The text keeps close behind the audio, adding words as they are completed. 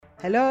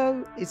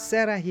Hello, it's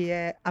Sarah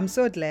here. I'm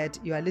so glad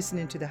you are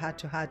listening to the Heart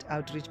to Heart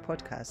Outreach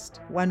podcast.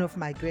 One of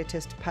my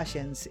greatest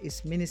passions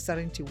is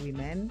ministering to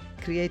women,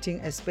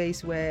 creating a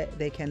space where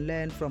they can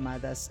learn from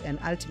others and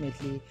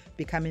ultimately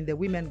becoming the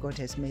women God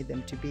has made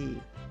them to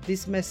be.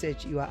 This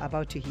message you are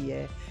about to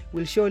hear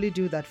will surely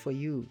do that for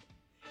you.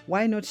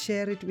 Why not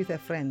share it with a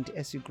friend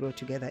as you grow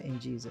together in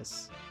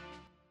Jesus?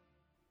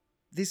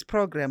 This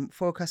program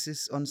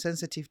focuses on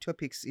sensitive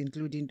topics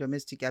including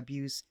domestic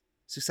abuse,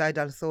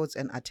 suicidal thoughts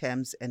and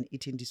attempts, and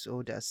eating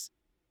disorders.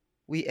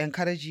 We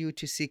encourage you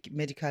to seek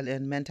medical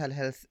and mental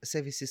health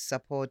services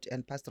support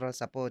and pastoral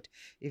support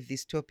if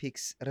these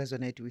topics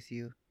resonate with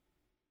you.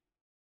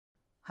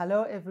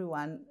 Hello,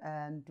 everyone,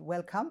 and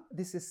welcome.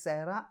 This is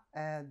Sarah,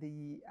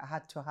 the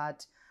Heart to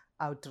Heart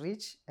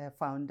Outreach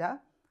founder,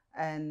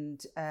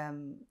 and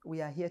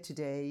we are here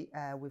today.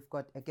 We've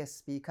got a guest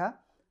speaker.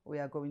 We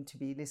are going to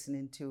be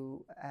listening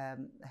to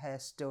her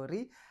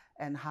story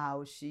and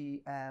how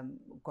she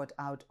got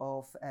out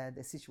of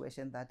the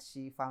situation that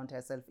she found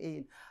herself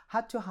in.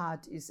 Heart to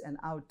Heart is an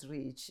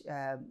outreach.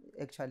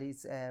 Actually,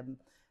 it's,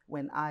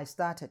 when I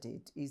started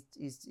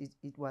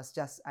it was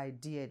just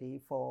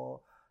ideally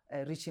for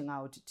reaching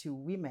out to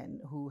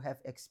women who have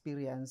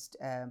experienced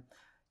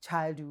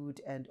childhood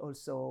and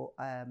also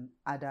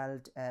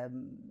adult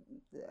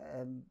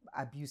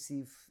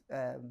abusive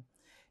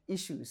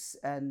issues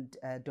and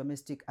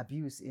domestic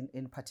abuse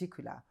in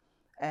particular.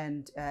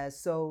 And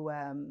so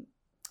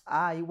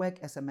I work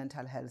as a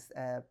mental health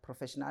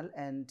professional,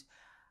 and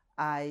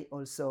I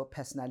also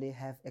personally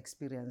have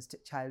experienced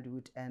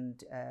childhood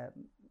and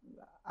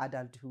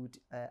adulthood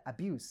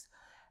abuse.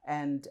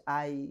 And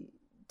I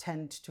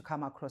tend to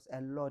come across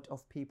a lot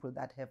of people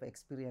that have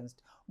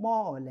experienced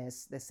more or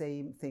less the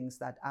same things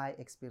that I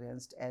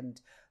experienced,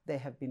 and they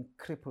have been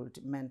crippled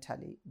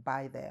mentally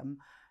by them.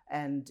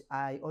 And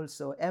I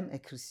also am a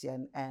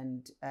Christian,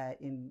 and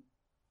in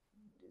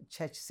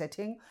church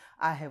setting,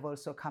 I have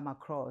also come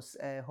across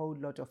a whole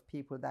lot of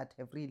people that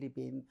have really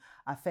been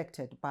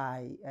affected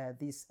by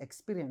these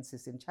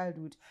experiences in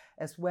childhood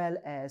as well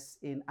as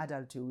in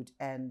adulthood.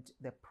 And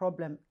the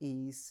problem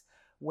is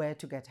where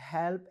to get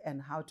help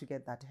and how to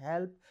get that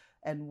help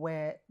and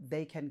where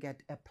they can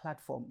get a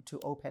platform to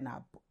open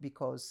up,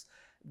 because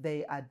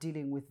they are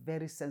dealing with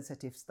very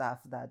sensitive stuff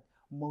that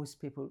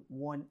most people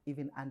won't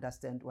even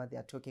understand what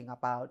they're talking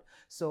about.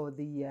 So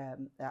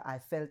I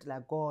felt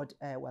like God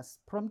was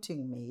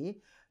prompting me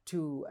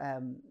to,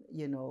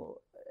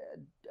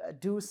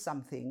 do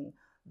something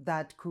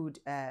that could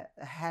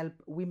help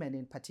women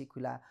in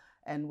particular.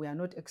 And we are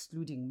not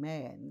excluding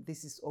men.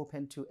 This is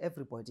open to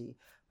everybody.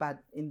 But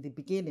in the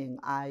beginning,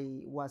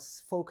 I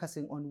was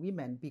focusing on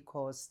women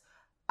because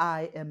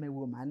I am a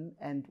woman,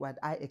 and what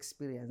I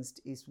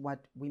experienced is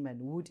what women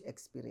would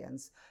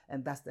experience.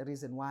 And that's the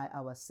reason why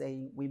I was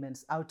saying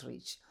women's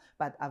outreach.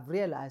 But I've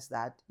realized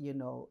that,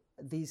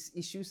 these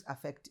issues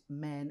affect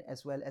men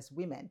as well as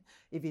women,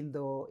 even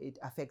though it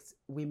affects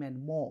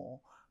women more.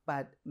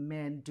 But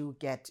men do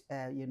get,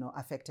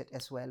 affected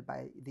as well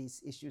by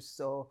these issues.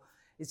 So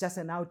it's just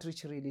an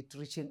outreach, really,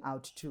 reaching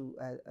out to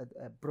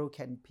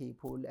broken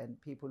people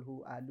and people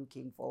who are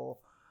looking for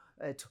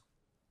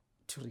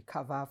to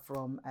recover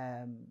from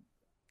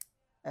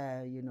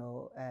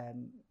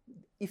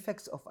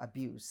effects of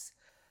abuse.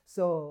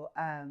 So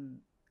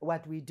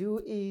what we do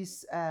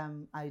is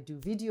I do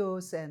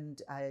videos,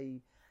 and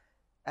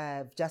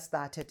I've just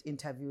started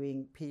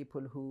interviewing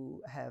people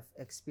who have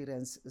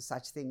experienced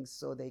such things,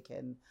 so they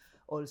can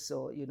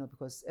also,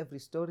 because every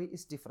story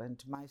is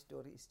different. My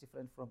story is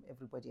different from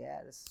everybody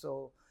else.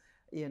 So,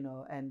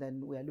 and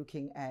then we are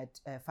looking at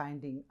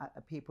finding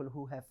people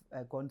who have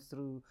gone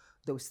through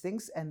those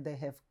things, and they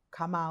have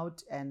come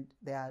out and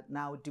they are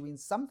now doing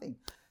something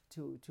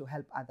to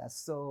help others.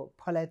 So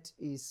Paulette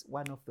is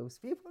one of those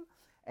people,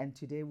 and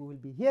today we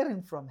will be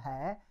hearing from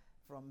her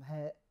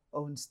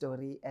own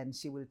story, and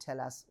she will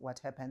tell us what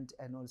happened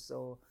and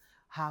also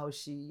how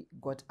she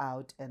got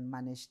out and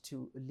managed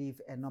to live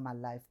a normal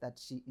life that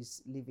she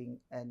is living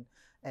and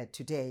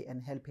today,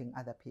 and helping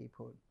other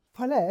people.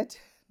 Paulette,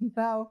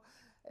 now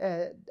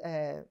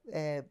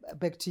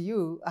back to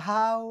you.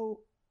 How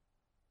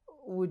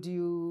would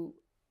you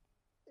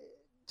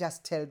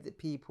just tell the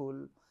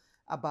people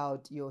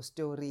about your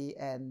story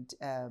and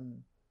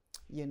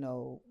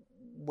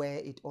where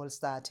it all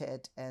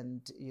started,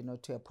 and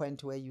to a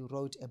point where you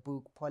wrote a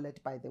book?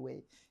 Paulette, by the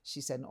way,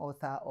 she's an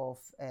author of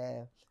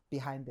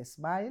Behind the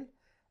Smile,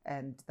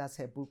 and that's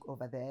her book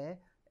over there,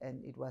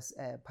 and it was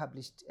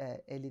published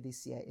early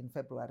this year in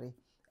February,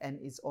 and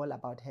it's all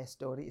about her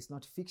story. It's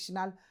not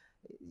fictional.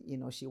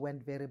 She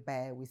went very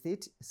bare with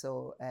it,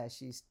 so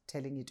she's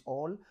telling it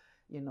all,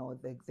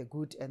 the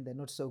good and the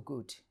not so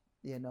good,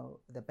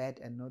 the bad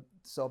and not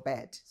so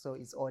bad. So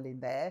it's all in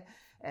there.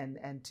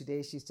 And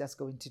today she's just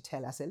going to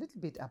tell us a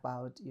little bit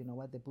about,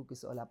 what the book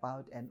is all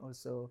about, and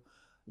also,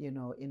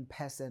 in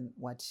person,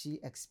 what she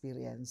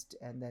experienced.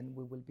 And then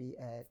we will be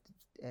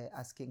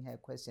asking her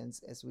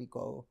questions as we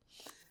go.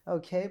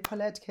 Okay,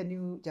 Paulette, can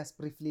you just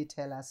briefly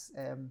tell us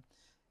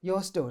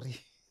your story?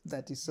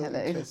 That is so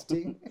Hello.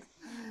 interesting.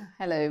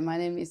 Hello, my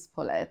name is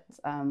Paulette,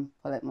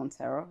 Paulette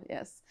Montero,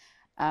 yes.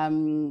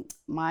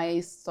 My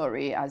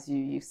story, as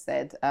you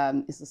said,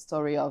 is a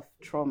story of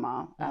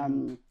trauma,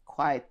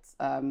 quite,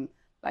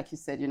 like you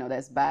said,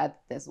 there's bad,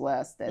 there's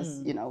worse,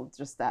 there's,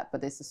 just that,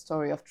 but there's a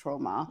story of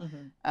trauma,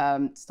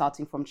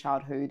 starting from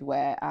childhood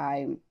where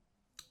I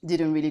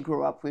didn't really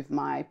grow up with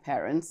my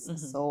parents.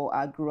 So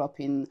I grew up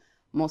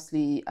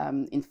mostly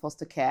in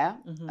foster care.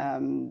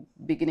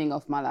 Beginning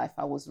of my life,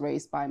 I was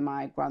raised by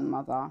my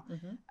grandmother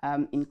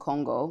in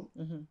Congo.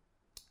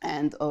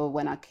 And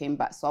when I came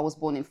back, so I was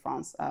born in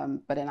France,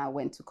 but then I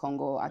went to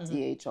Congo at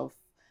the age of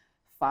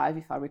 5,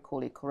 if I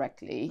recall it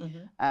correctly.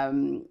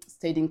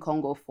 Stayed in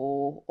Congo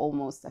for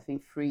almost, I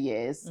think, 3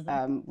 years,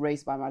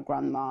 raised by my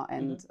grandma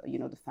and,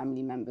 the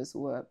family members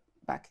who were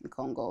back in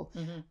Congo.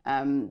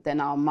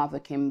 Then our mother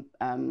came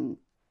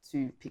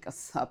to pick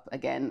us up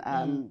again,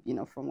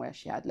 from where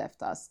she had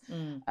left us.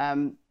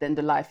 Then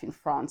the life in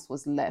France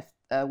was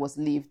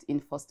lived in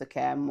foster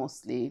care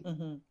mostly,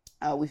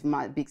 with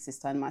my big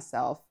sister and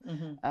myself,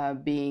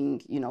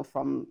 being,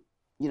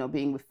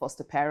 being with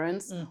foster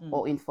parents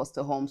or in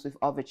foster homes with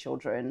other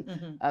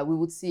children. We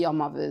would see our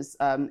mothers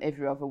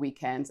every other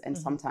weekend and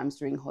sometimes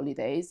during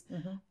holidays.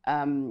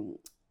 And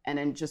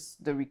then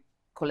just the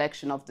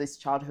recollection of this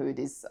childhood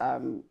is,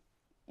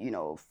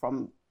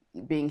 from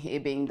being here,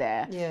 being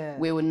there. Yeah.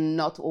 We were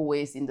not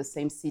always in the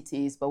same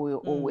cities, but we were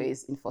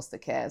always in foster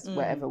cares.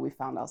 Wherever we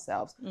found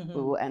ourselves,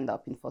 we will end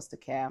up in foster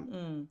care.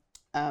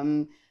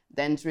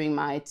 Then during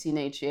my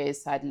teenage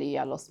years, sadly,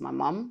 I lost my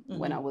mum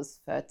when I was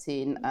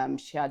 13.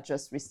 She had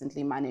just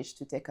recently managed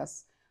to take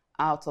us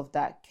out of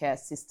that care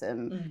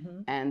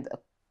system. And,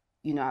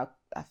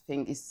 I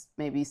think it's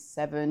maybe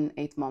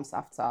 7-8 months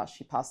after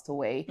she passed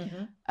away.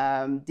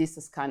 This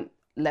has kind of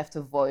left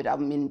a void. I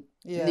mean,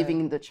 living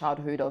in the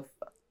childhood of,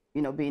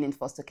 being in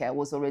foster care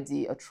was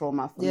already a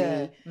trauma for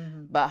me.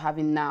 But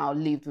having now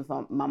lived with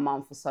my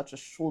mom for such a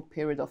short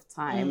period of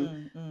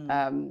time,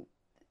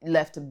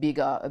 left a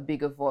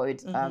bigger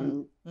void.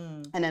 And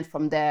then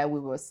from there we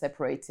were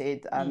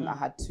separated. I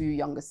had 2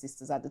 younger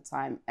sisters at the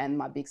time and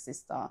my big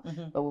sister,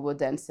 but we were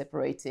then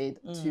separated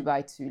 2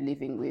 by 2,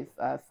 living with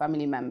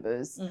family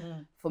members.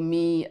 For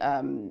me,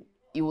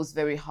 it was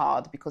very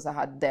hard because I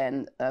had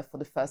then, for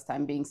the first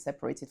time, being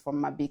separated from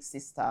my big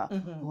sister,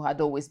 who had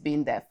always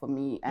been there for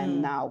me,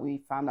 and now we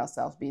found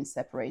ourselves being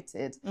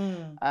separated.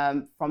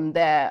 From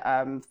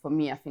there, for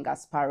me, I think I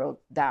spiraled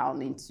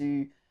down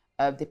into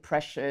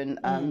depression.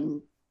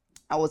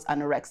 I was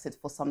anorexic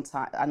for some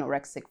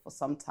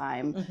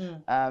time,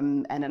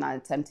 and then I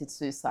attempted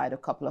suicide a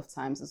couple of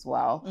times as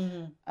well.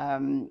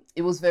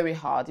 It was very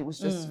hard. It was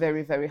just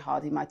very, very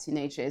hard in my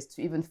teenage years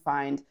to even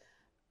find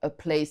a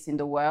place in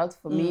the world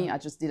for me. I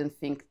just didn't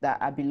think that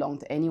I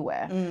belonged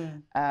anywhere.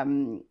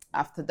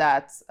 After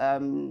that,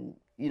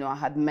 I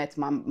had met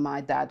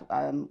my dad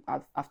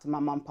after my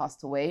mom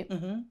passed away.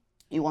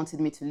 He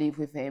wanted me to live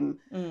with him,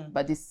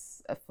 but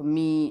this, for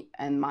me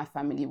and my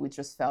family, we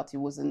just felt it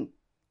wasn't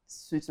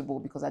suitable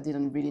because I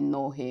didn't really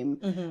know him,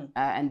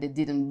 and they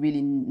didn't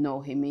really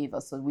know him either.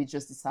 So we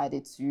just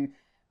decided to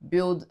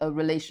build a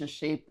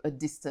relationship, a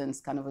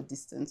distance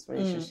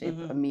relationship,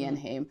 me and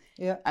him.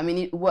 Yeah. I mean,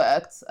 it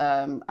worked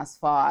as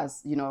far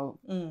as,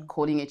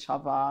 calling each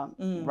other,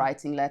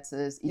 writing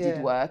letters. It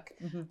did work.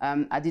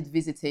 I did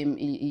visit him.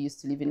 He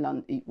used to live in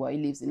London. Well, he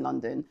lives in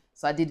London.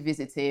 So I did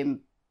visit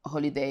him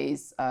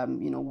holidays,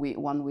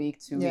 1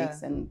 week, 2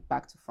 weeks, and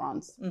back to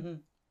France.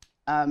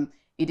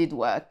 It did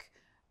work.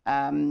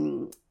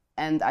 And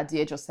at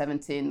the age of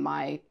 17,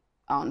 my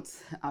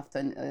aunt, after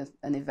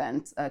an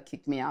event,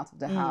 kicked me out of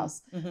the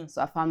house.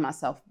 So I found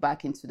myself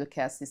back into the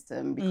care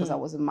system because I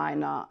was a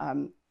minor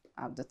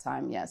at the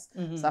time, yes.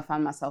 So I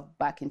found myself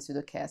back into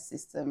the care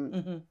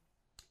system.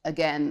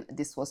 Again,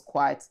 this was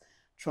quite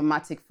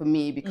traumatic for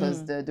me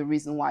because the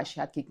reason why she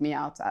had kicked me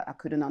out, I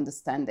couldn't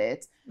understand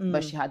it,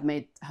 but she had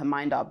made her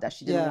mind up that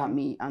she didn't want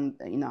me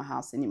in her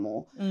house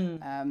anymore.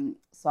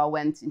 So I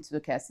went into the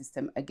care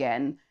system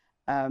again.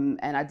 And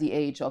at the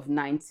age of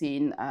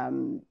 19,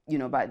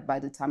 by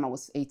the time I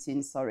was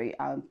 18,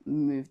 I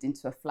moved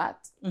into a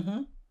flat,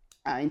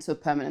 into a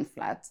permanent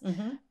flat,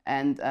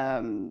 and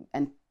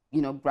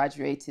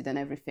graduated and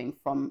everything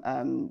from,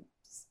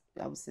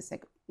 I would say,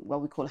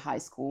 what we call high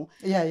school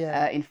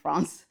in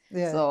France.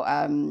 Yeah. So,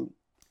 and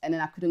then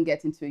I couldn't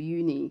get into a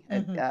uni.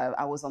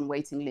 I was on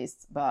waiting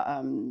list, but,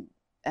 and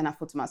I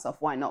thought to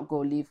myself, why not go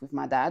live with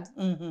my dad?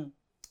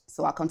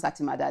 So I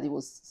contacted my dad. He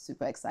was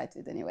super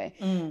excited anyway.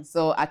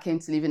 So I came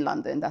to live in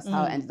London. That's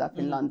how I ended up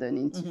in London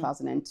in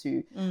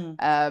 2002.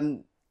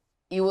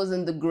 It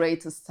wasn't the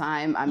greatest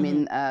time. I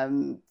mean,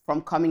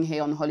 from coming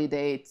here on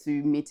holiday to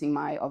meeting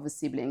my other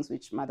siblings,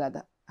 which my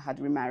dad had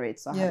remarried,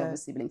 so I had other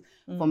siblings.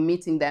 From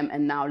meeting them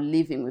and now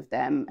living with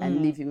them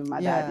and living with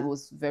my dad, it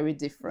was very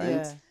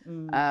different.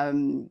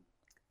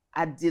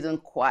 I didn't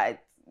quite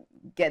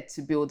get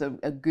to build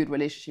a good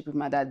relationship with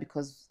my dad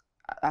because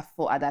I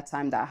thought at that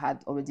time that I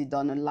had already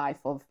done a life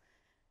of,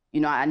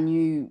 I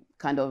knew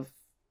kind of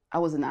I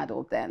was an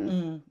adult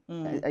then,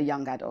 a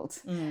young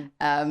adult,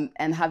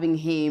 and having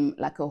him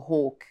like a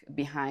hawk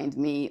behind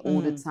me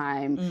all the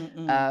time.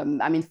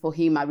 I mean, for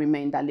him, I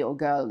remained that little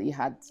girl he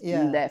had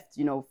left,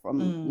 you know,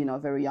 from you know, a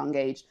very young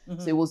age.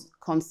 So it was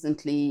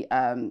constantly,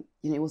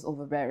 you know, it was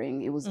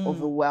overbearing. It was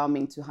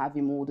overwhelming to have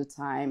him all the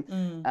time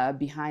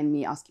behind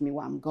me, asking me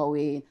where I'm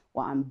going,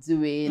 what I'm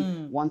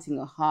doing, wanting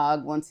a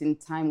hug, wanting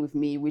time with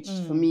me, which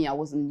for me I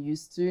wasn't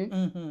used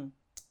to.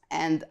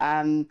 And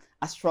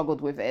I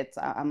struggled with it.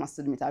 I must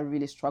admit, I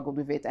really struggled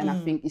with it. And I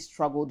think he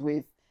struggled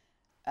with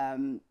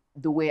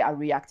the way I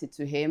reacted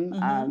to him,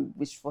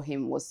 which for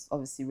him was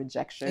obviously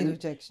rejection.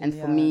 And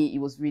for me, it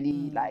was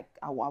really like,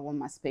 I want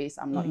my space.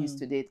 I'm not used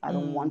to it. I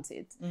don't want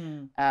it.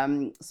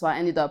 So I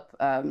ended up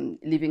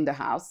leaving the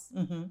house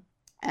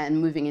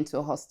and moving into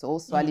a hostel.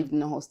 So I lived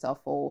in a hostel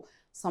for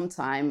some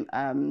time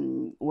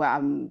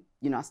where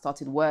you know, I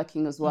started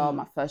working as well,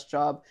 my first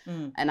job.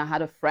 And I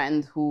had a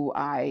friend who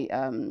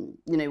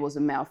you know, it was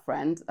a male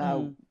friend.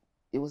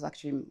 It was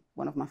actually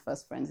one of my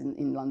first friends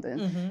in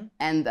London.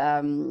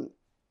 And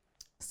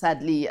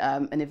sadly,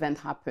 an event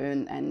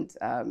happened, and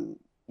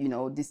you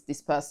know,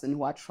 this person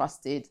who I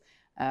trusted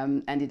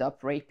ended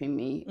up raping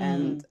me.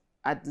 And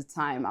at the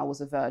time, I was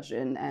a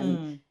virgin,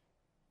 and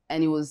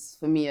it was,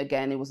 for me,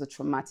 again, it was a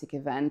traumatic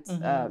event,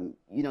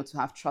 you know, to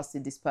have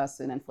trusted this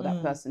person and for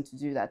that person to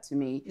do that to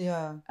me.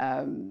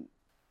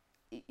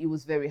 It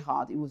was very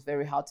hard. It was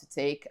very hard to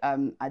take.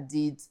 I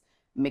did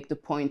make the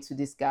point to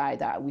this guy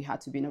that we had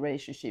to be in a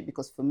relationship,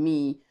 because for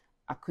me,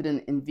 I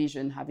couldn't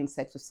envision having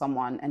sex with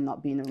someone and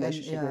not be in a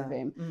relationship with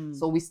him.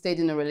 So we stayed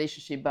in a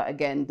relationship, but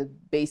again, the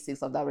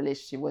basics of that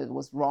relationship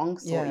was wrong,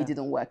 so it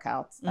didn't work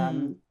out.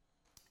 And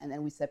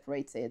then we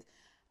separated.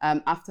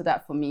 After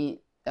that, for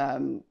me,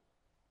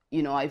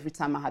 you know, every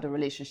time I had a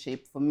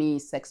relationship, for me,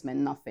 sex meant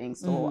nothing.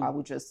 So I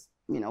would just,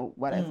 you know,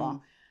 whatever.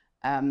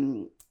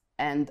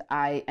 And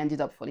I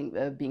ended up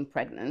being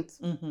pregnant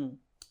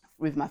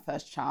with my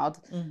first child.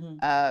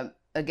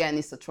 Again,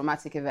 it's a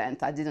traumatic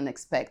event. I didn't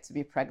expect to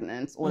be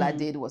pregnant. All I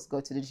did was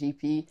go to the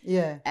GP.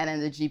 And then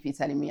the GP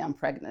telling me I'm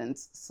pregnant.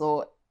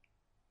 So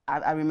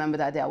I remember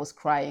that day I was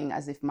crying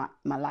as if my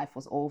life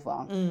was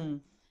over.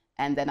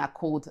 And then I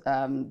called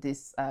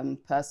this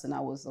person I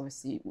was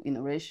obviously in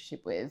a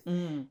relationship with.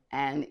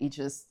 And he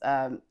just,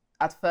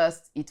 at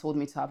first, he told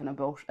me to have an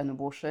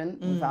abortion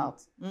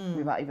without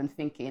even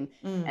thinking.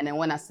 And then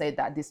when I said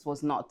that this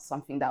was not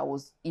something that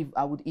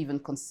I would even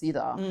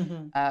consider,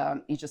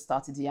 he just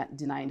started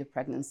denying the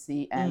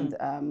pregnancy, and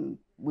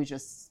we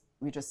just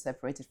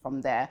separated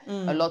from there.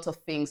 A lot of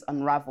things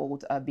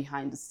unraveled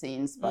behind the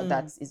scenes, but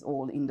that is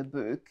all in the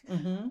book.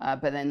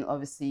 But then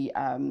obviously,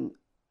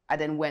 I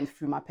then went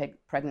through my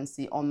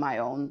pregnancy on my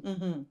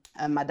own.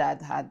 My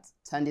dad had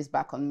turned his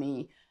back on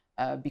me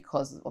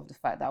because of the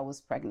fact that I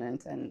was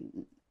pregnant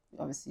and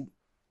obviously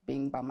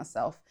being by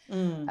myself.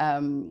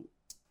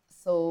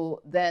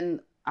 So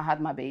then I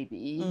had my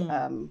baby.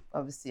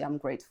 Obviously, I'm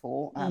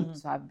grateful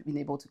to have been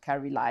able to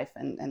carry life,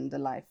 and the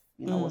life,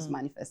 you know, was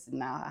manifested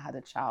now. I had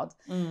a child.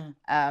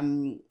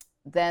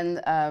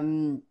 Then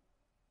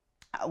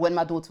when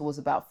my daughter was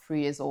about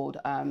 3 years old,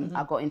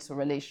 I got into a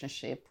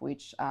relationship,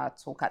 which I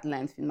talk at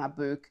length in my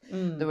book.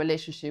 The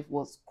relationship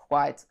was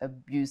quite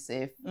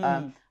abusive.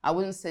 I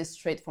wouldn't say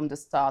straight from the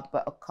start,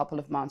 but a couple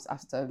of months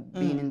after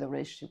being in the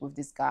relationship with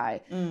this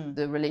guy,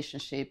 the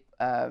relationship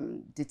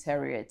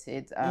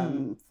deteriorated.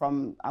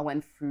 I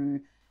went through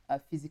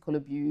physical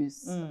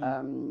abuse,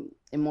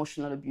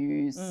 emotional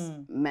abuse,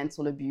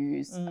 mental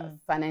abuse,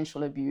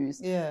 financial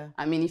abuse.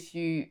 I mean,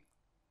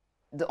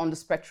 on the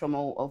spectrum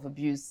of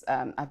abuse,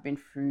 I've been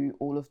through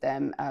all of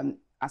them,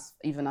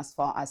 even as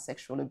far as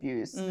sexual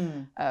abuse,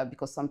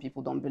 because some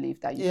people don't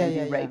believe that you can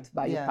be raped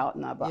by your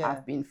partner, but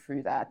I've been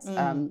through that.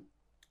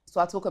 So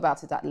I talk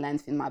about it at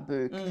length in my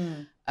book.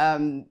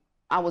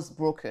 I was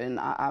broken.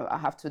 I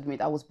have to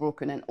admit, I was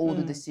broken, and all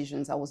the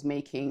decisions I was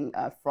making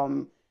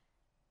from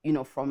a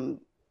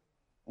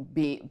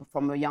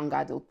young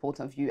adult point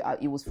of view,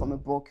 it was from a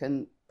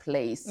broken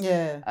place.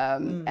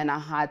 And I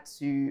had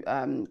to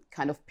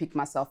kind of pick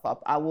myself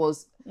up. I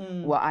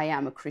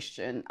am a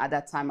Christian. At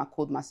that time, I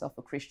called myself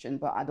a Christian,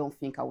 but I don't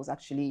think I was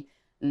actually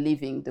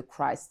living the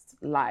Christ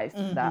life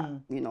that,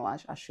 you know,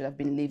 I should have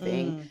been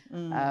living.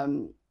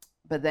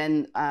 But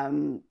then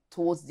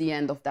towards the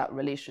end of that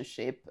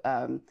relationship,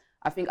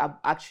 I think I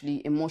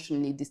actually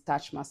emotionally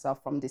detached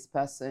myself from this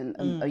person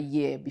a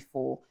year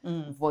before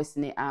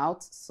voicing it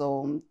out.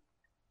 So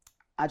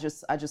I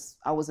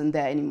wasn't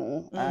there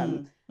anymore.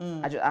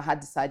 I had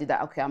decided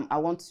that, okay, I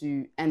want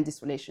to end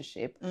this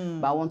relationship,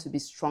 but I want to be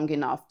strong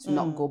enough to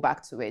not go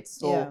back to it.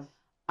 So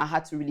I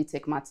had to really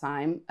take my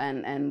time,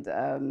 and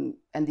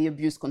the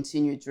abuse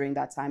continued during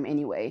that time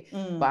anyway.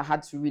 But I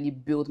had to really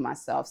build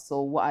myself.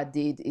 So what I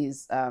did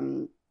is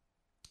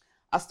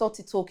I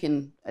started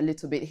talking a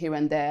little bit here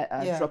and there,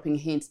 dropping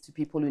hints to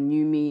people who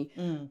knew me.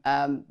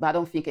 But I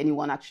don't think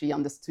anyone actually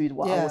understood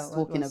what I was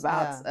talking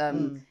about.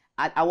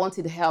 I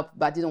wanted help,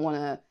 but I didn't want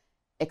to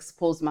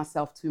expose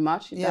myself too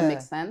much, if that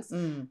makes sense.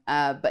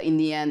 But in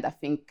the end, I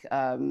think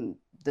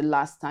the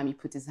last time he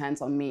put his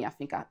hands on me, I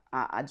think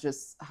I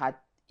just had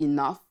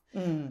enough.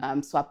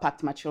 So I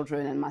packed my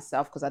children and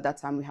myself, because at that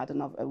time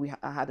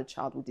I had a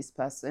child with this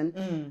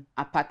person.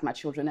 I packed my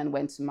children and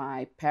went to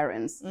my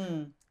parents.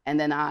 And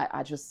then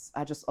I just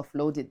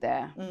offloaded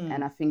there,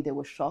 and I think they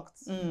were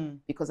shocked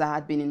because I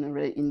had been in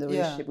the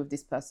relationship with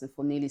this person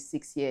for nearly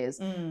 6 years,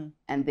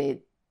 and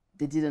they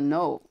didn't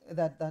know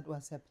that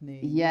was happening.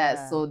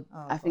 Yeah. So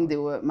I think they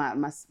were my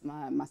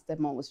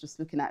stepmom was just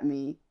looking at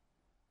me,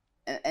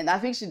 and I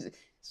think she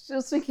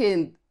was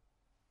thinking,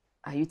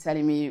 are you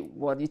telling me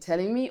what you're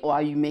telling me, or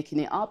are you making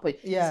it up?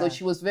 So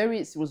she was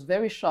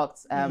very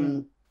shocked.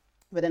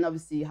 But then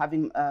obviously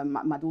having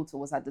my daughter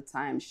was at the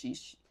time, she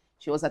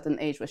was at an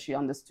age where she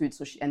understood,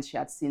 so she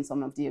had seen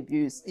some of the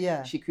abuse.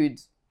 She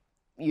could,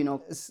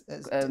 tell.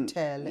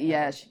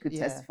 She could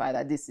testify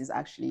that this is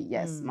actually,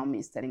 mommy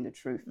is telling the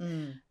truth.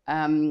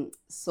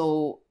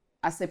 So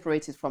I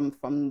separated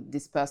from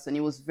this person.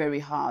 It was very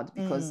hard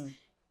because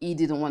he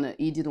didn't want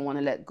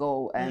to let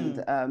go, and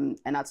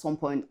at some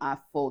point I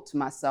thought to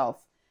myself,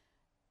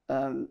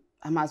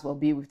 I might as well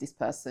be with this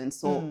person.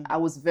 So I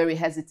was very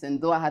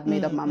hesitant, though I had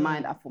made up my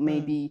mind. I thought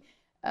maybe,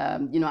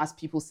 as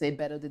people say,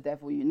 better the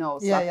devil you know.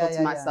 So I thought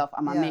to myself,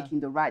 am I making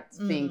the right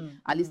thing?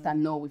 At least I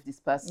know with this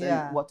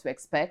person what to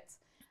expect.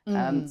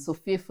 So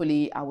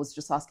fearfully, I was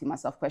just asking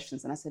myself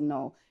questions, and I said,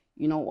 no,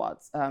 you know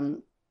what?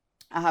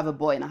 I have a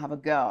boy and I have a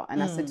girl,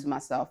 and I said to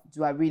myself,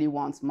 do I really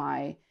want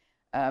my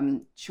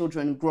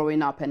children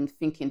growing up and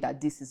thinking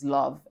that this is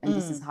love and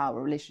this is how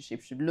a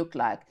relationship should look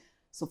like?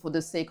 So for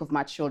the sake of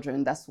my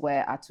children, that's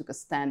where I took a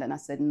stand, and I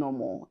said, no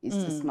more.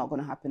 It's not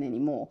going to happen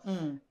anymore.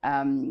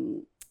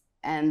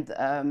 And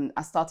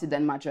I started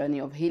then my journey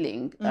of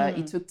healing.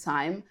 It took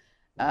time.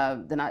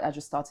 Then I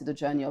just started a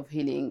journey of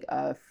healing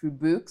through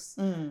books,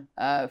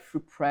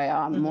 through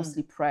prayer,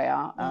 mostly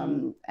prayer,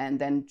 and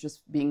then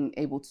just being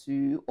able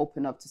to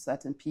open up to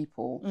certain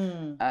people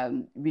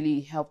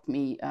really helped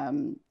me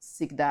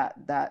seek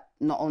that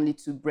not only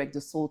to break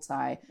the soul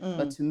tie,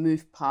 but to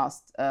move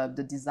past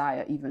the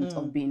desire even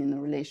of being in a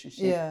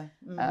relationship,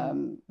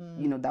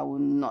 that will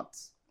not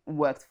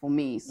work for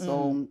me.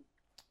 So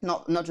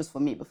not just for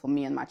me, but for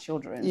me and my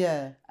children.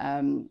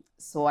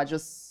 So I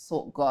just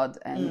sought God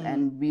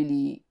and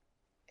really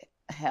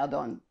held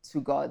on to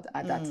God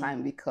at that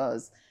time,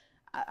 because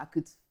I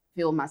could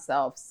feel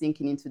myself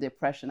sinking into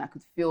depression. I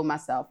could feel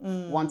myself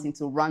wanting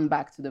to run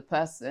back to the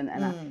person,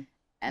 and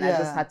I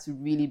just had to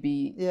really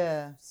be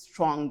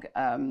strong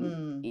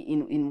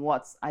in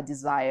what I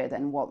desired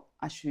and what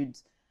I should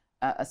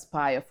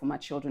aspire for my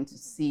children to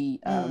see,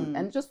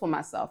 and just for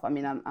myself. I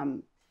mean,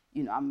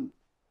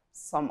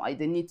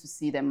 they need to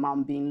see their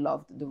mom being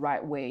loved the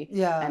right way,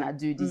 and I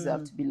do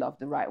deserve to be loved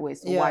the right way.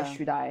 So why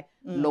should I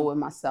lower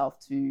myself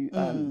to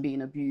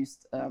being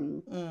abused,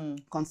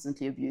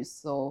 constantly abused?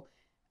 So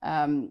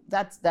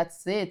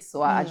that's it.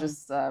 So I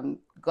just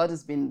God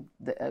has been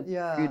a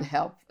good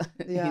help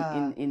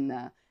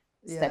in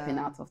stepping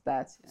out of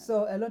that.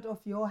 So a lot of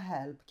your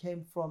help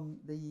came from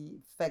the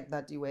fact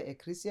that you were a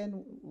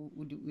Christian.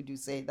 Would you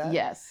say that?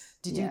 Yes.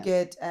 Did you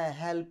get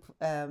help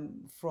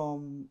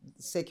from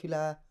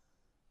secular?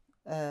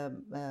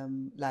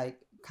 Like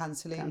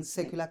counseling,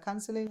 secular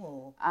counseling,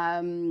 or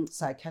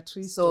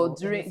psychiatrist? So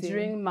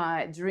during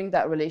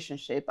that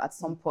relationship, at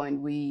some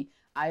point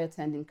I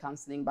attended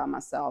counseling by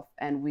myself,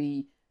 and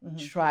we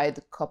tried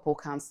couple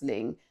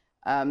counseling.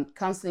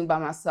 Counseling by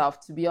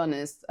myself, to be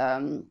honest,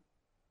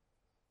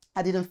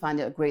 I didn't find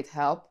it a great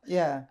help.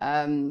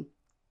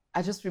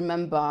 I just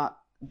remember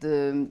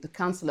the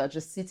counselor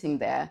just sitting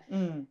there.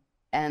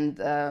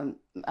 And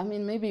I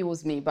mean, maybe it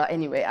was me, but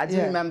anyway, I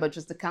do remember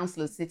just the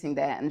counselor sitting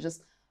there and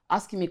just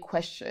asking me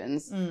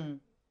questions. And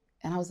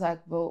I was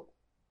like, well,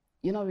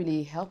 you're not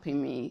really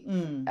helping me.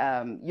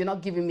 You're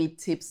not giving me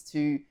tips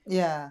to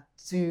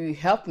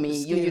help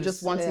me. You're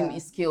just wanting me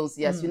skills.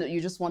 Yes,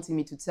 you're just wanting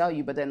me to tell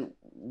you, but then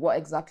what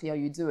exactly are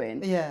you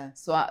doing?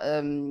 So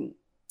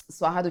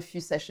I had a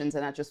few sessions,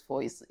 and I just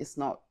thought it's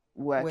not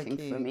working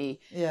for me.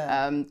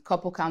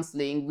 Couple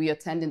counseling, we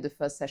attended the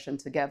first session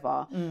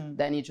together.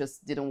 Then he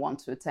just didn't want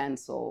to attend,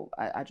 so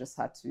I just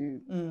had to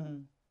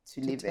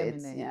leave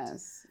it.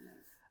 Yes.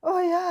 Oh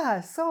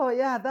yeah. So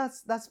yeah,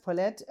 that's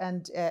Paulette,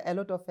 and a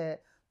lot of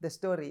the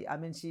story. I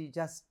mean, she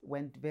just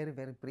went very,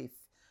 very brief.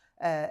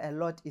 A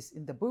lot is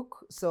in the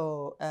book,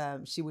 so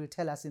she will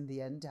tell us in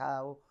the end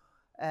how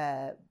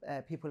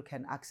people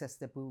can access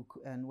the book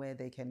and where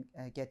they can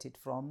get it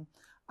from.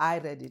 I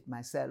read it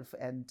myself,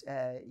 and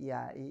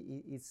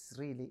it's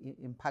really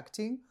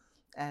impacting.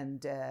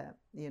 And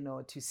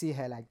to see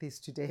her like this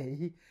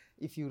today,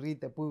 if you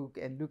read the book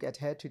and look at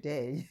her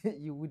today,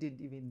 you wouldn't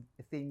even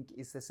think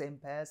it's the same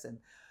person.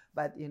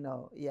 But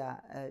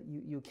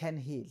you can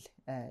heal.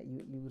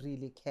 You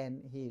really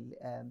can heal.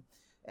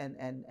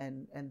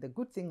 And the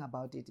good thing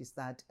about it is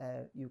that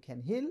you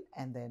can heal,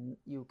 and then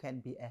you can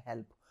be a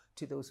help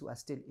to those who are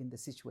still in the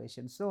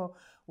situation. So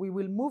we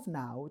will move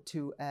now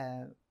to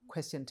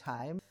question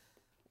time.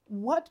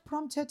 What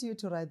prompted you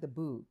to write the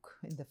book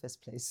in the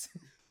first place?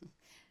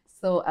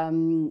 So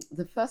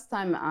the first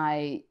time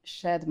I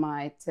shared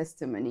my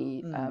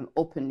testimony,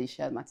 openly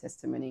shared my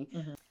testimony,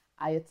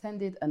 I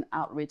attended an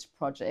outreach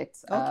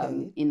project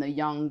in a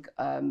young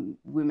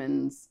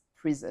women's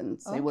prison.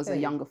 So it was a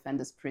young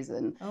offenders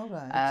prison. All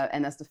right.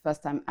 And that's the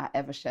first time I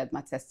ever shared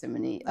my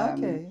testimony.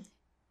 Okay.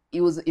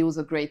 It was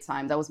a great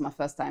time. That was my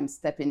first time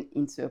stepping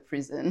into a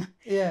prison.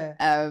 Yeah.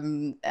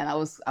 And I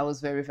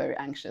was very, very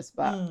anxious,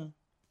 but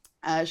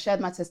I shared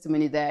my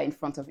testimony there in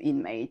front of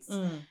inmates.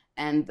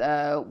 And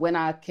when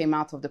I came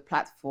out of the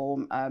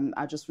platform,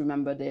 I just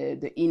remember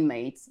the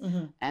inmates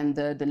and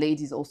the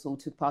ladies also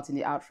took part in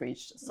the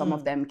outreach. Some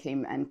of them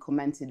came and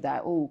commented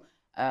that,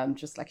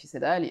 just like you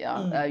said earlier,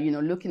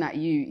 looking at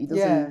you, it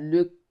doesn't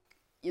look,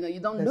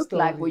 you don't look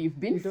like what you've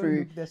been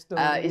through. It's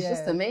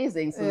just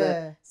amazing.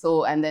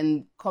 So and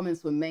then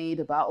comments were made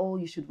about,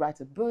 you should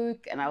write a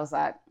book. And I was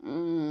like,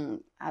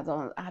 I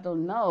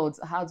don't know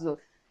how to.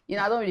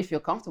 I don't really feel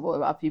comfortable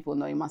about people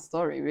knowing my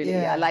story, really.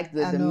 I like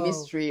the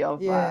mystery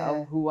of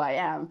who I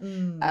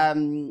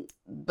am.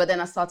 But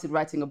then I started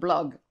writing a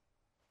blog.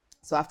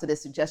 So after the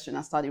suggestion,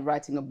 I started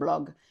writing a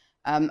blog.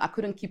 I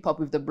couldn't keep up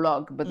with the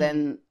blog, but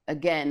then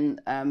again,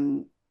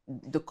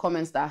 the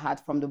comments that I had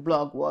from the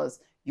blog was,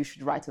 you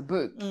should write a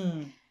book.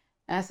 And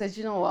I said,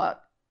 you know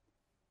what?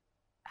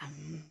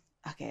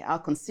 Okay, I'll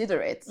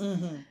consider it.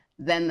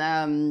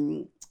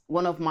 Then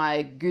one of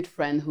my good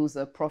friends who's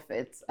a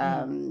prophet,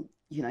 one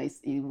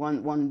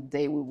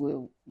day we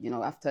will,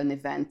 after an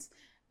event,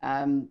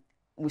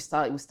 we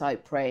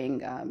started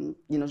praying,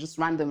 just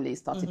randomly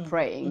started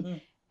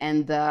praying.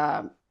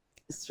 And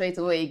straight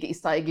away he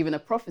started giving a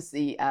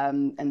prophecy.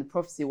 And the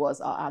prophecy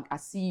was, I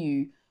see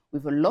you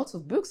with a lot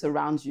of books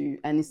around you.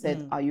 And he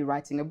said, are you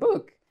writing a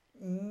book?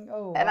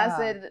 And I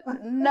said,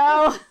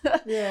 no,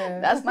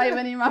 that's not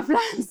even in my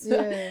plans.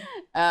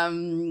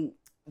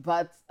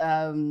 But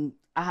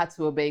I had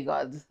to obey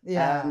God.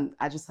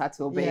 I just had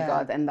to obey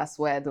God. And that's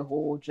where the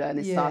whole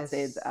journey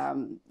started. I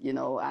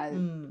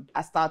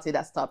started,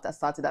 I stopped, I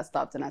started, I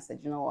stopped. And I said,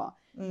 you know what?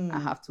 I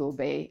have to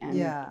obey. And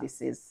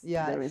this is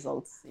the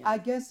results. I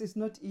guess it's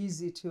not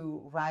easy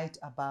to write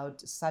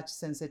about such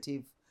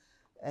sensitive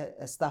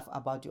stuff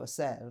about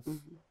yourself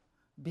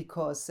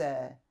because,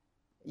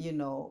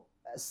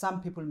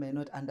 some people may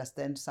not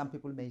understand, some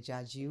people may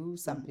judge you,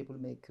 some people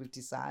may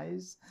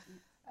criticize,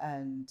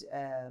 and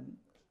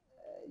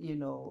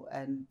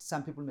and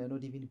some people may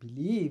not even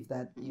believe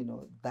that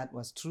that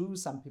was true.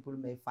 Some people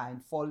may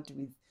find fault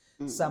with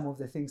some of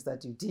the things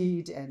that you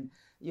did, and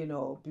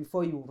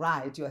before you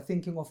write, you are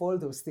thinking of all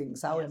those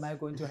things. How am I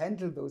going to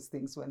handle those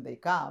things when they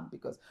come?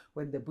 Because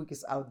when the book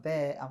is out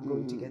there, I'm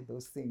going to get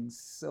those things.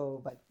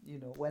 So, but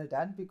well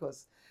done,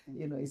 because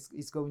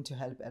it's going to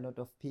help a lot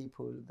of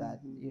people that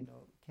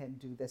can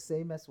do the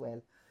same as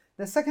well.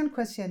 The second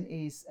question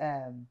is,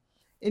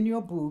 in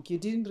your book, you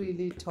didn't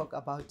really talk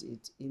about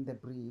it in the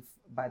brief,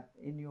 but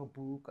in your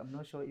book, I'm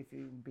not sure if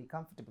you'll be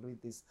comfortable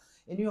with this.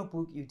 In your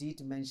book, you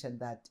did mention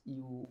that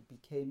you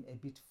became a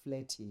bit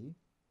flirty,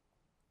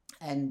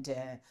 and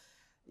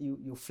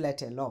you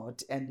flirt a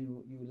lot, and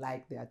you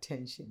like the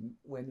attention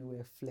when you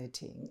were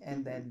flirting,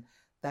 and then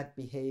that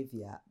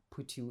behavior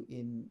put you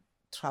in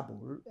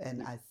trouble.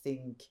 And I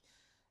think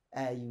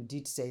you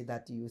did say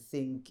that you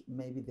think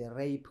maybe the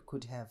rape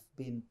could have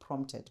been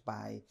prompted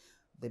by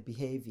the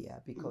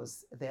behavior,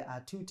 because there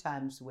are 2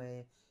 times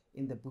where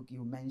in the book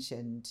you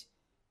mentioned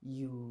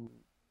you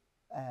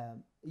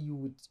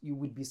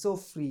would be so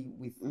free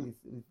with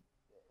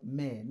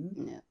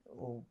men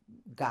or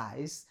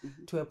guys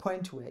to a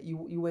point where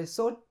you were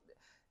so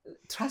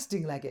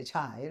trusting like a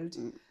child,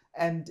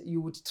 and you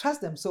would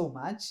trust them so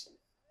much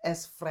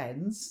as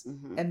friends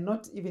and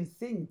not even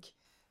think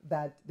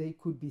that they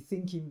could be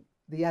thinking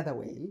the other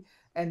way,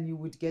 and you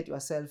would get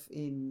yourself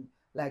in,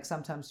 like,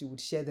 sometimes you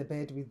would share the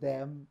bed with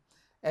them,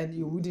 and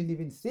you wouldn't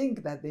even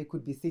think that they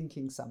could be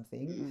thinking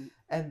something.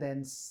 And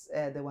then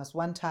there was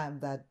one time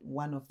that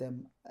one of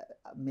them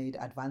made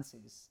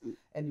advances,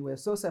 and you were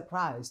so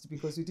surprised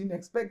because you didn't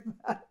expect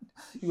that.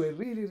 You were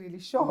really,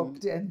 really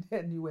shocked,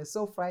 and you were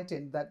so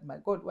frightened that, my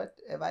God, what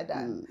have I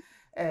done?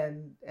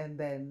 And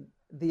then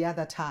the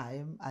other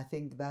time, I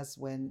think that's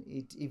when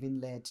it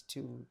even led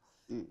to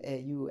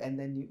you, and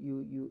then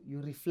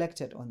you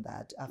reflected on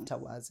that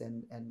afterwards,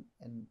 and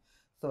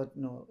thought,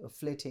 no,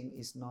 flirting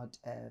is not.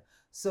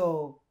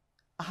 So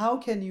how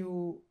can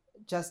you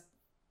just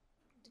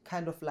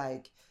kind of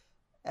like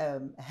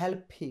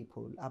help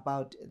people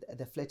about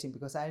the flirting?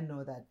 Because I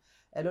know that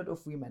a lot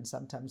of women,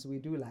 sometimes we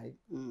do like,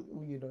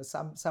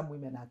 some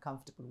women are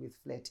comfortable with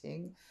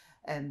flirting,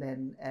 and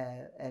then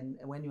and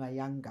when you are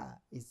younger,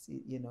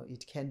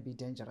 it can be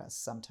dangerous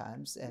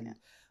sometimes, and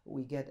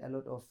we get a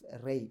lot of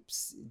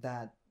rapes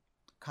that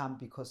come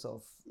because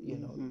of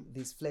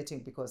this flirting,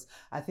 because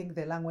I think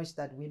the language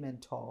that women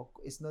talk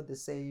is not the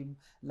same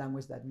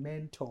language that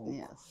men talk.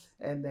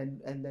 And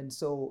then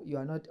so you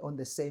are not on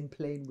the same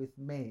plane with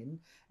men,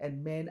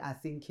 and men are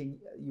thinking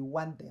you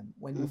want them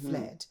when you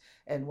flirt,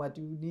 and what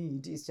you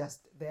need is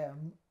just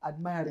them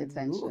admiring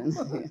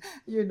attention.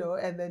 you,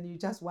 and then you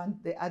just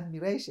want the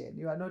admiration.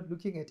 You are not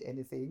looking at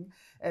anything.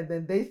 And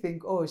then they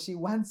think, oh, she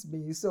wants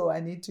me, so I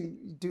need to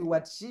do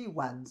what she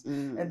wants.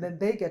 And then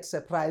they get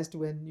surprised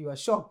when you are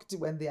shocked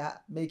when they are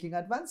making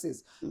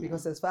advances,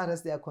 because as far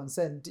as they are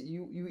concerned,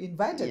 you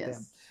invited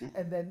them.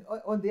 And then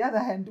on the other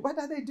hand, what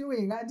are they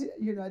doing? I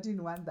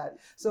didn't want that.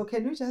 So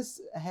can you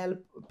just help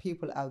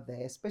people out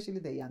there, especially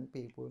the young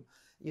people,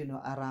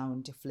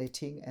 around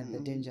flirting and the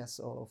dangers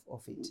of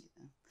it?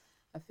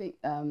 I think,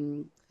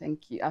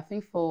 thank you. I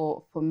think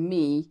for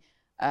me,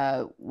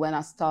 when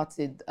I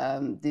started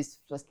this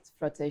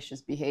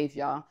flirtatious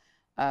behavior,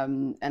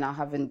 and I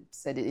haven't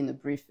said it in a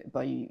brief,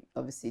 but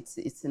obviously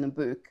it's in a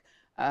book,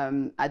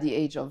 at the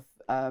age of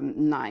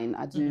 9,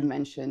 I do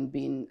mention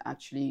being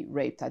actually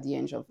raped at the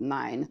age of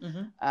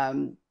 9.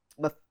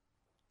 But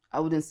I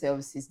wouldn't say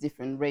obviously it's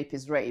different. Rape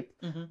is rape.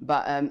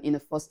 But in a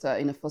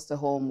foster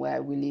home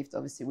where we lived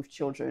obviously with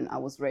children, I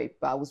was raped,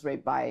 but I was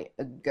raped by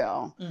a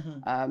girl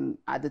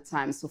at the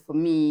time. So for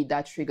me,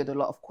 that triggered a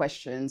lot of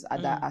questions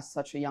at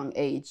such a young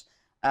age.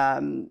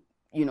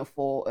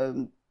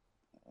 For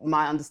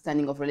my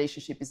understanding of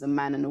relationship is a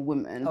man and a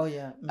woman. Oh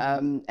yeah.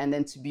 And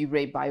then to be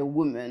raped by a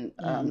woman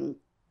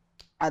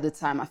at the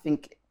time, I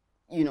think,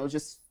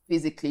 just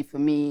physically for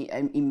me,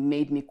 it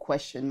made me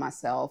question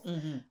myself.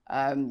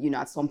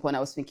 At some point I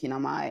was thinking,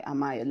 am I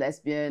a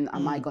lesbian?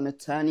 Am I going to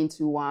turn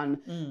into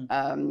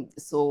one?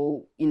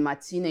 So in my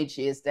teenage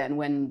years, then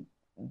when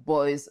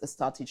boys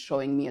started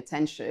showing me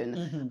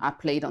attention, I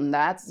played on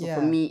that. So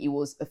for me, it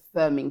was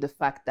affirming the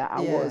fact that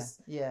I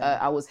was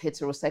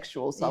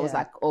heterosexual. So I was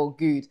like, oh,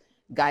 good,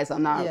 guys are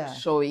now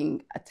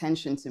showing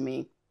attention to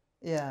me.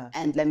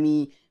 And let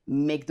me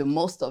make the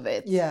most of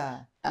it.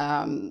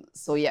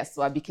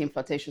 So I became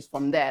flirtatious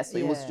from there. So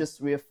it was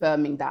just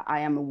reaffirming that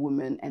I am a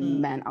woman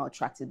and men are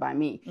attracted by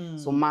me.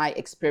 So my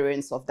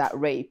experience of that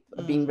rape,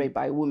 being raped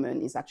by a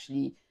woman, is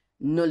actually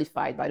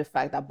nullified by the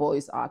fact that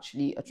boys are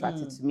actually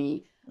attracted to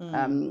me.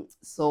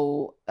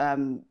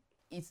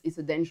 It's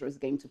a dangerous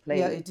game to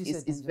play.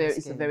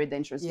 It's a very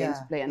dangerous game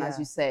to play. And as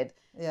you said,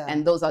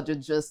 and those are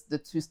just the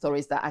 2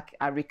 stories that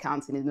I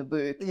recounted in the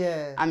book.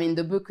 I mean,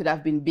 the book could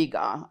have been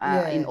bigger.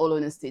 In all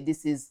honesty,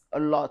 this is a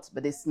lot,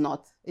 but it's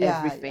not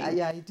everything.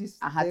 It is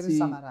very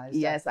summarized.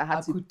 Yes, I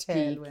had to could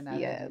tell when I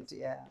read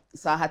it.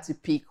 So I had to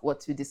pick what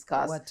to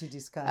discuss.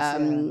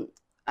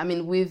 I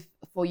mean,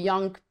 for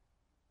young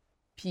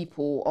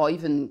people, or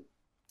even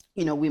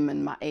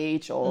women my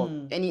age, or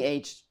any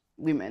age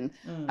women,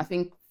 I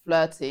think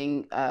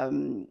flirting,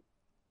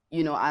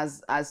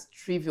 as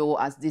trivial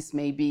as this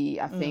may be,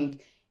 I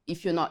think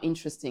if you're not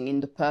interested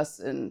in the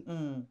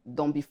person,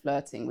 don't be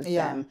flirting with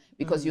them,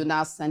 because you're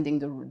now sending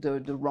the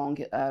wrong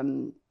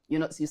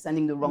you're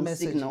sending the wrong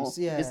signal.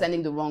 You're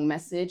sending the wrong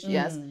message.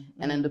 And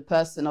then the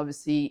person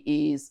obviously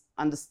is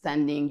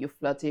understanding your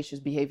flirtatious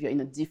behavior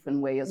in a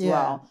different way as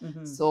well.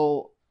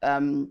 So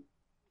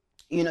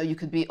you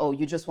could be, oh,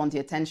 you just want the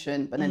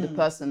attention, but then the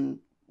person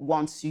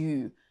wants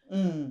you.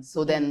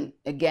 So then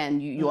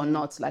again, you are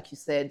not, like you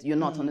said, you're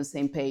not on the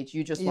same page.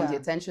 You just want the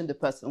attention. The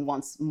person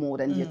wants more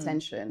than the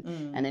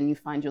attention. And then you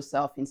find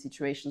yourself in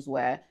situations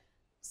where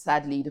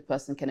sadly the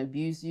person can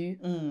abuse you,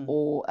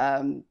 or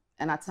and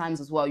at times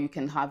as well, you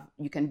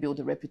can build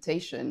a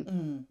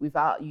reputation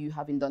without you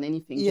having done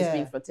anything, just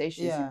being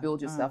flirtatious. You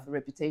build yourself a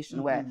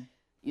reputation where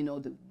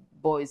the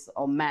boys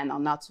or men are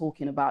not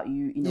talking about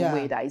you in a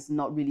way that is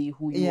not really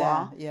who you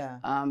are.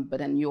 But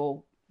then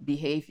your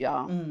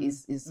behavior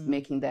is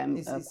making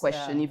them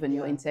question even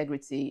your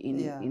integrity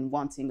in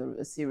wanting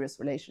a serious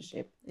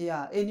relationship.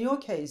 In your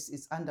case,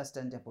 it's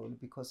understandable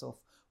because of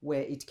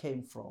where it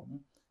came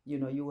from.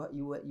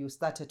 You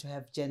started to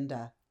have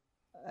gender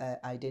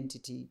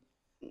identity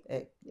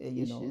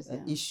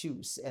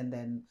issues, and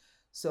then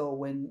so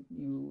when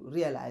you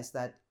realize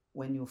that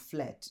when you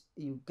flirt,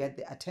 you get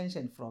the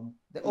attention from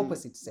the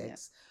opposite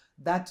sex,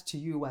 that to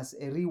you was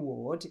a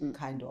reward,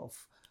 kind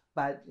of.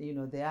 But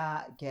there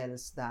are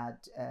girls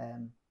that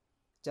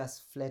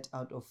just flirt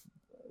out of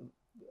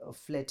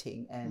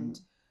flirting, and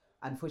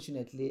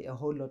unfortunately a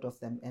whole lot of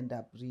them end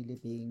up really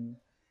being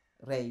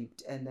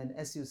raped. And then,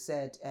 as you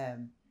said,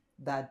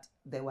 that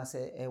there was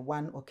a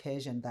one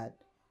occasion that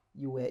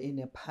you were in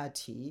a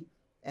party,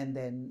 and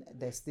then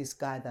there's this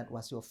guy that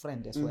was your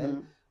friend as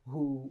well,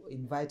 who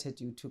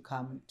invited you to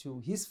come to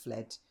his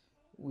flat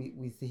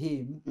with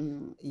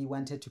him. He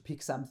wanted to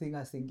pick something,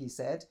 I think he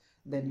said.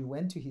 Then you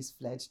went to his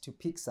flat to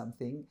pick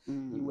something.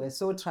 You were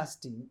so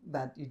trusting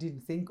that you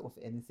didn't think of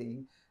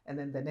anything. And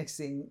then the next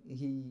thing,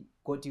 he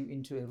got you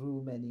into a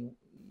room, and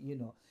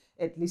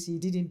at least he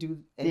didn't do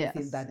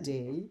anything that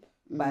day.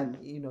 But,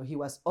 he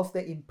was of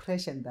the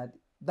impression that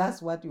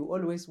that's what you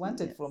always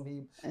wanted from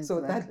him. Exactly.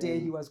 So that day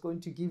he was going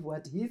to give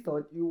what he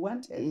thought you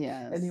wanted.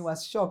 And he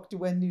was shocked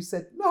when you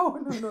said, no,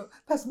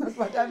 that's not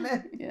what I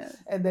meant.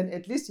 And then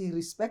at least he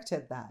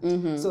respected that.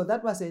 So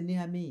that was a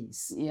near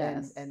miss.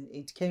 And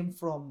it came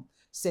from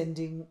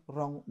sending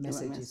wrong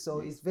messages. So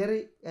it's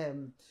very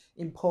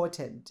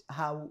important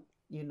how,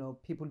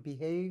 people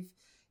behave,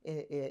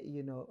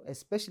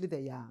 especially the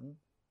young,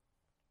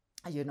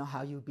 you know,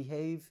 how you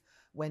behave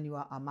when you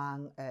are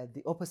among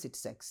the opposite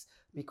sex.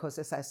 Because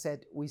as I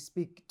said, we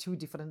speak two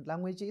different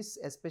languages,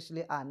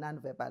 especially our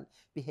nonverbal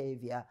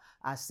behavior,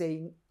 are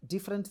saying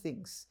different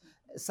things.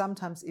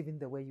 Sometimes even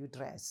the way you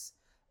dress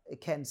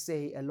can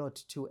say a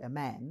lot to a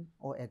man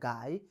or a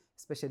guy,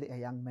 especially a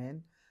young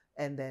man.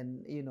 And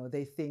then, you know,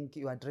 they think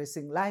you are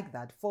dressing like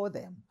that for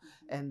them.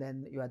 And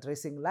then you are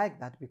dressing like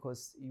that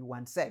because you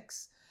want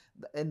sex.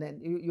 And then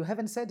you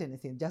haven't said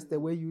anything, just the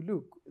way you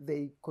look,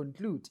 they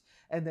conclude.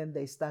 And then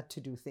they start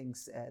to do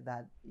things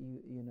that,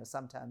 you know,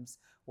 sometimes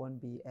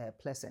won't be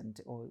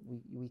pleasant, or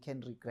we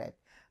can regret.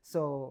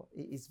 So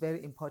it's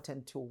very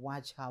important to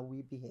watch how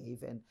we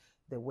behave and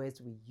the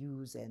words we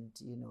use, and,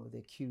 you know,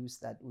 the cues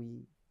that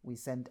we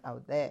send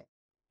out there.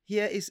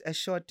 Here is a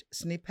short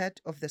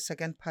snippet of the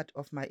second part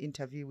of my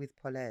interview with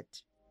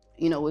Paulette.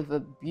 You know, with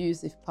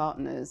abusive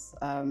partners,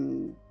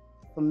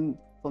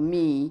 for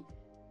me,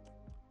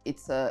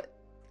 it's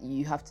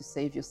you have to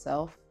save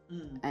yourself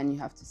and you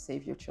have to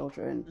save your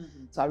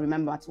children. So I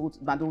remember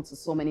my daughter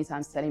so many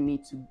times telling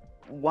me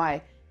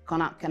why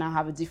can I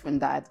have a different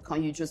dad?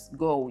 Can't you just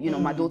go? You know,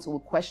 my daughter will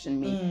question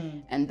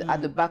me. And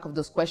at the back of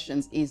those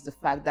questions is the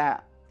fact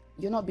that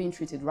you're not being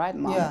treated right,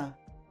 Mom. Yeah.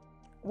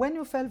 When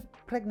you fell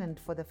pregnant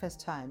for the first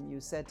time, you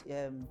said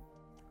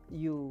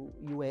you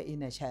were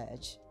in a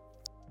church.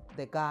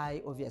 The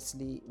guy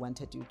obviously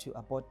wanted you to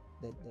abort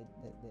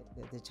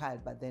the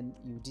child, but then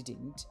you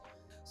didn't.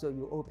 So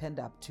you opened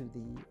up to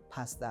the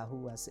pastor, who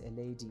was a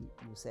lady,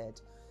 you said.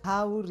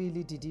 How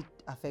really did it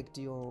affect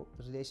your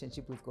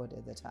relationship with God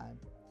at the time?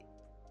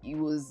 It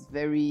was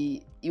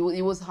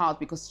it was hard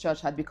because church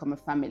had become a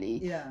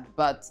family. Yeah.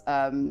 But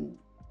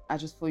I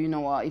just thought, you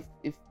know what,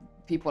 if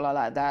people are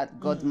like that,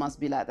 God must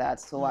be like that.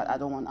 So I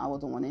don't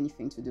want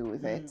anything to do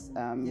with it.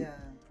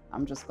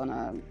 I'm just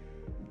gonna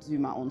do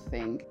my own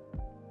thing.